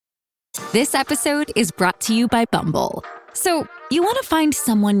This episode is brought to you by Bumble. So, you want to find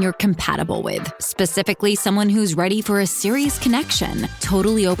someone you're compatible with, specifically someone who's ready for a serious connection,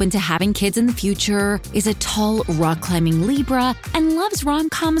 totally open to having kids in the future, is a tall, rock-climbing Libra, and loves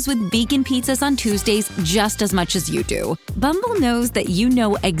rom-coms with vegan pizzas on Tuesdays just as much as you do. Bumble knows that you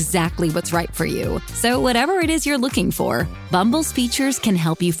know exactly what's right for you. So whatever it is you're looking for, Bumble's features can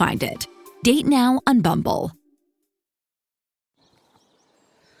help you find it. Date now on Bumble.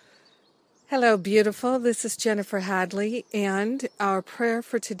 Hello, beautiful. This is Jennifer Hadley, and our prayer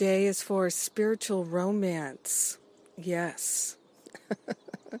for today is for spiritual romance. Yes.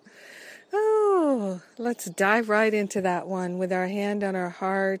 Oh, let's dive right into that one with our hand on our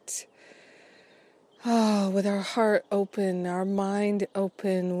heart. Oh, with our heart open, our mind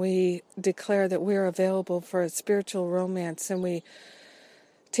open, we declare that we're available for a spiritual romance, and we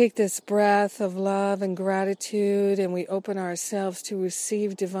take this breath of love and gratitude, and we open ourselves to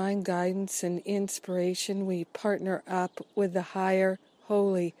receive divine guidance and inspiration. We partner up with the higher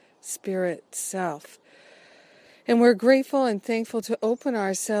Holy Spirit self. And we're grateful and thankful to open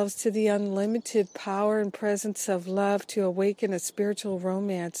ourselves to the unlimited power and presence of love to awaken a spiritual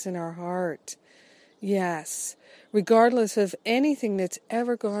romance in our heart. Yes, regardless of anything that's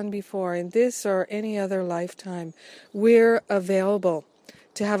ever gone before in this or any other lifetime, we're available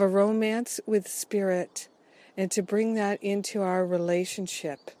to have a romance with Spirit and to bring that into our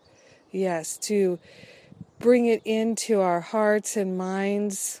relationship. Yes, to bring it into our hearts and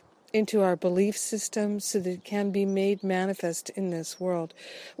minds, into our belief systems so that it can be made manifest in this world.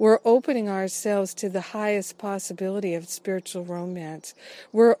 We're opening ourselves to the highest possibility of spiritual romance.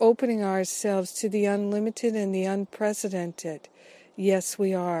 We're opening ourselves to the unlimited and the unprecedented. Yes,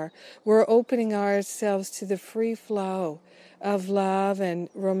 we are. We're opening ourselves to the free flow of love and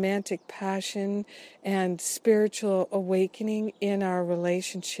romantic passion and spiritual awakening in our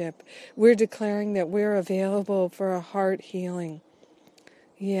relationship. We're declaring that we're available for a heart healing.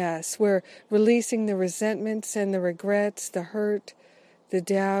 Yes, we're releasing the resentments and the regrets, the hurt, the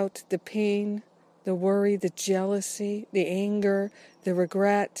doubt, the pain, the worry, the jealousy, the anger, the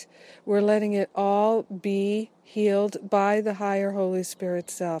regret. We're letting it all be healed by the higher Holy Spirit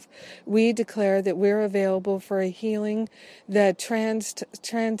self. We declare that we're available for a healing that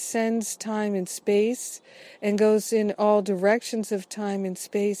transcends time and space and goes in all directions of time and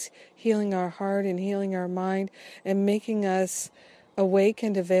space, healing our heart and healing our mind and making us awake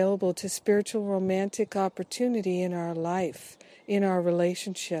and available to spiritual romantic opportunity in our life, in our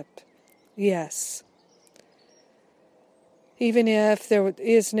relationship. Yes. Even if there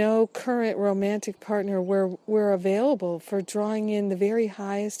is no current romantic partner, we're available for drawing in the very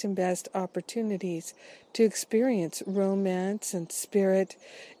highest and best opportunities to experience romance and spirit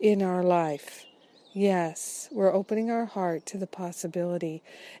in our life. Yes, we're opening our heart to the possibility,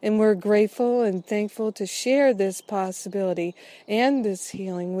 and we're grateful and thankful to share this possibility and this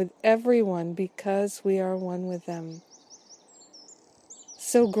healing with everyone because we are one with them.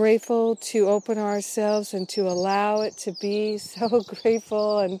 So grateful to open ourselves and to allow it to be. So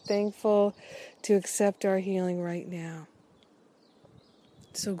grateful and thankful to accept our healing right now.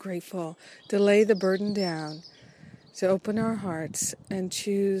 So grateful to lay the burden down, to open our hearts and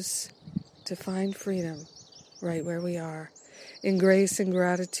choose to find freedom right where we are. In grace and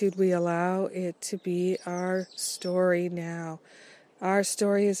gratitude, we allow it to be our story now. Our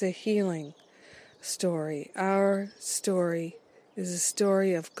story is a healing story. Our story is a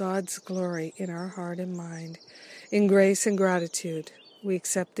story of God's glory in our heart and mind. In grace and gratitude, we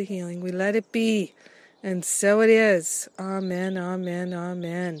accept the healing. We let it be. And so it is. Amen, amen,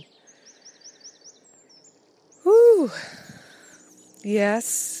 amen. Whew.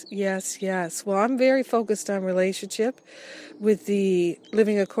 Yes, yes, yes. Well, I'm very focused on relationship with the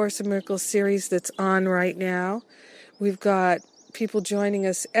Living A Course in Miracles series that's on right now. We've got people joining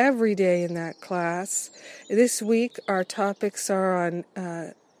us every day in that class. This week, our topics are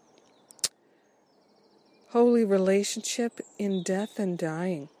on holy relationship in death and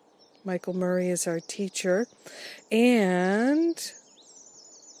dying. Michael Murray is our teacher. And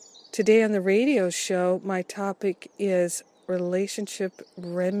today on the radio show, my topic is relationship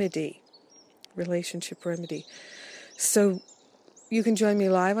remedy. Relationship remedy. So you can join me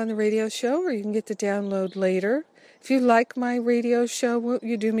live on the radio show, or you can get the download later. If you like my radio show, won't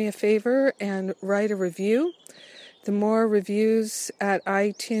you do me a favor and write a review? The more reviews at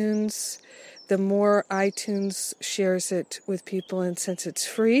iTunes, the more iTunes shares it with people. And since it's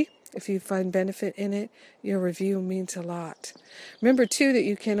free, if you find benefit in it, your review means a lot. Remember, too, that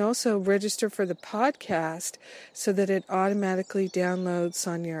you can also register for the podcast so that it automatically downloads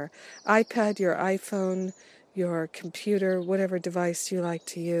on your iPad, your iPhone, your computer, whatever device you like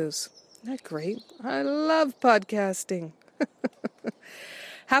to use. Isn't that great? I love podcasting.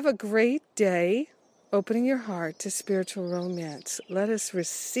 Have a great day, opening your heart to spiritual romance. Let us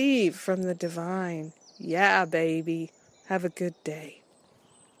receive from the divine. Yeah, baby. Have a good day.